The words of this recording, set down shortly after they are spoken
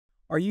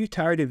Are you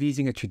tired of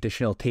using a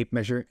traditional tape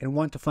measure and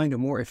want to find a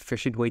more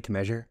efficient way to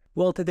measure?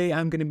 Well, today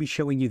I'm going to be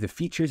showing you the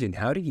features and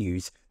how to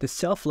use the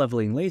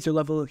self-leveling laser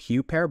level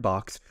Huepar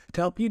box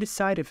to help you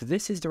decide if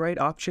this is the right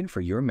option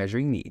for your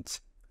measuring needs.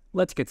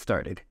 Let's get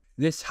started.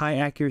 This high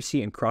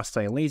accuracy and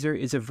cross-line laser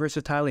is a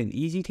versatile and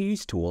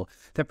easy-to-use tool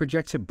that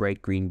projects a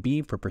bright green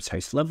beam for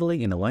precise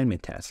leveling and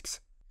alignment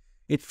tasks.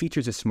 It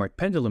features a smart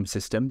pendulum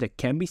system that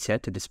can be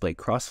set to display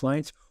cross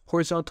lines,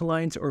 horizontal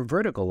lines, or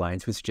vertical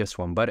lines with just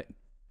one button.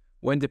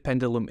 When the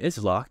pendulum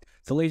is locked,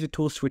 the laser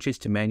tool switches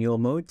to manual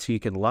mode so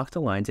you can lock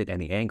the lines at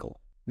any angle.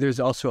 There's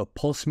also a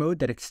pulse mode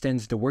that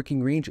extends the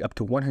working range up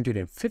to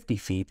 150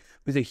 feet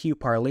with a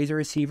Huepar laser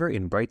receiver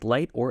in bright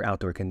light or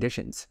outdoor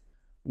conditions.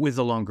 With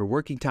a longer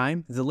working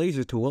time, the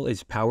laser tool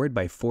is powered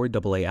by 4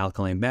 AA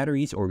alkaline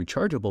batteries or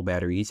rechargeable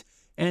batteries,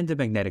 and the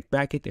magnetic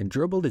bracket and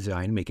durable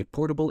design make it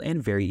portable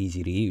and very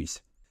easy to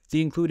use.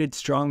 The included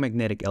strong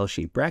magnetic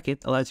L-shaped bracket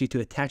allows you to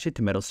attach it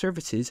to metal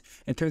surfaces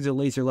and turns the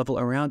laser level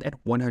around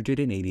at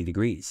 180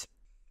 degrees.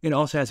 It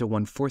also has a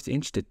 1/4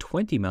 inch to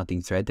 20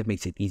 mounting thread that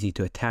makes it easy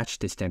to attach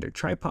to standard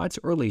tripods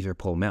or laser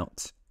pole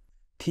mounts.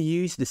 To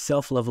use the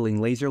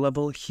self-leveling laser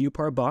level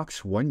Huepar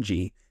box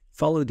 1G,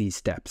 follow these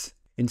steps.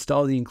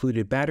 Install the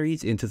included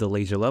batteries into the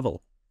laser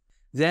level.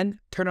 Then,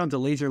 turn on the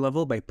laser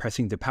level by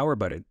pressing the power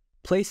button.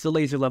 Place the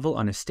laser level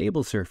on a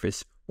stable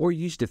surface or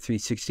use the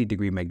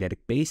 360-degree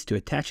magnetic base to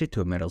attach it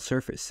to a metal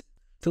surface.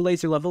 The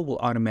laser level will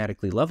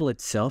automatically level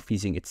itself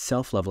using its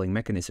self-leveling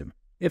mechanism.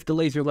 If the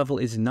laser level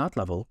is not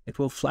level, it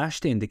will flash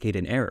to indicate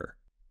an error.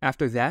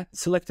 After that,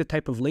 select the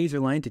type of laser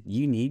line that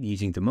you need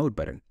using the mode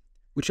button,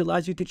 which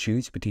allows you to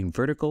choose between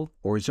vertical,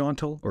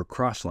 horizontal, or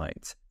cross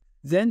lines.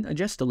 Then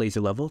adjust the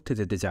laser level to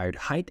the desired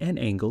height and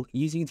angle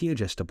using the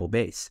adjustable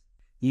base.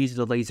 Use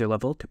the laser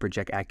level to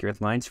project accurate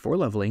lines for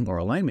leveling or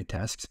alignment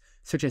tasks,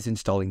 such as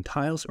installing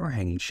tiles or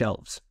hanging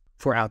shelves.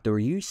 For outdoor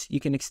use, you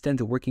can extend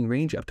the working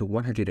range up to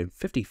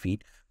 150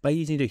 feet by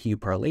using the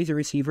Huepar laser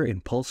receiver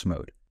in pulse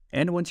mode.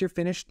 And once you're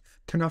finished,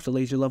 turn off the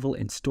laser level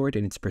and store it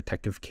in its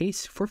protective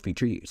case for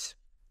future use.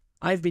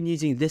 I've been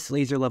using this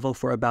laser level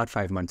for about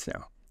 5 months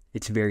now.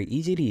 It's very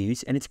easy to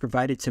use and it's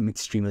provided some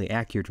extremely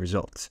accurate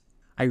results.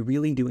 I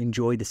really do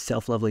enjoy the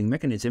self-leveling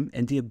mechanism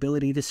and the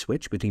ability to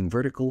switch between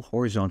vertical,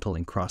 horizontal,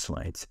 and cross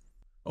lines.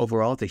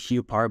 Overall, the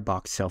Huepar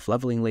box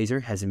self-leveling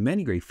laser has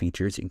many great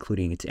features,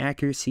 including its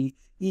accuracy,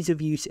 ease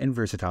of use, and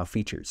versatile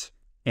features.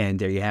 And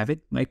there you have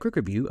it, my quick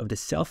review of the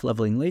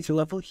self-leveling laser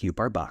level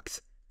Huepar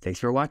box. Thanks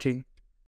for watching.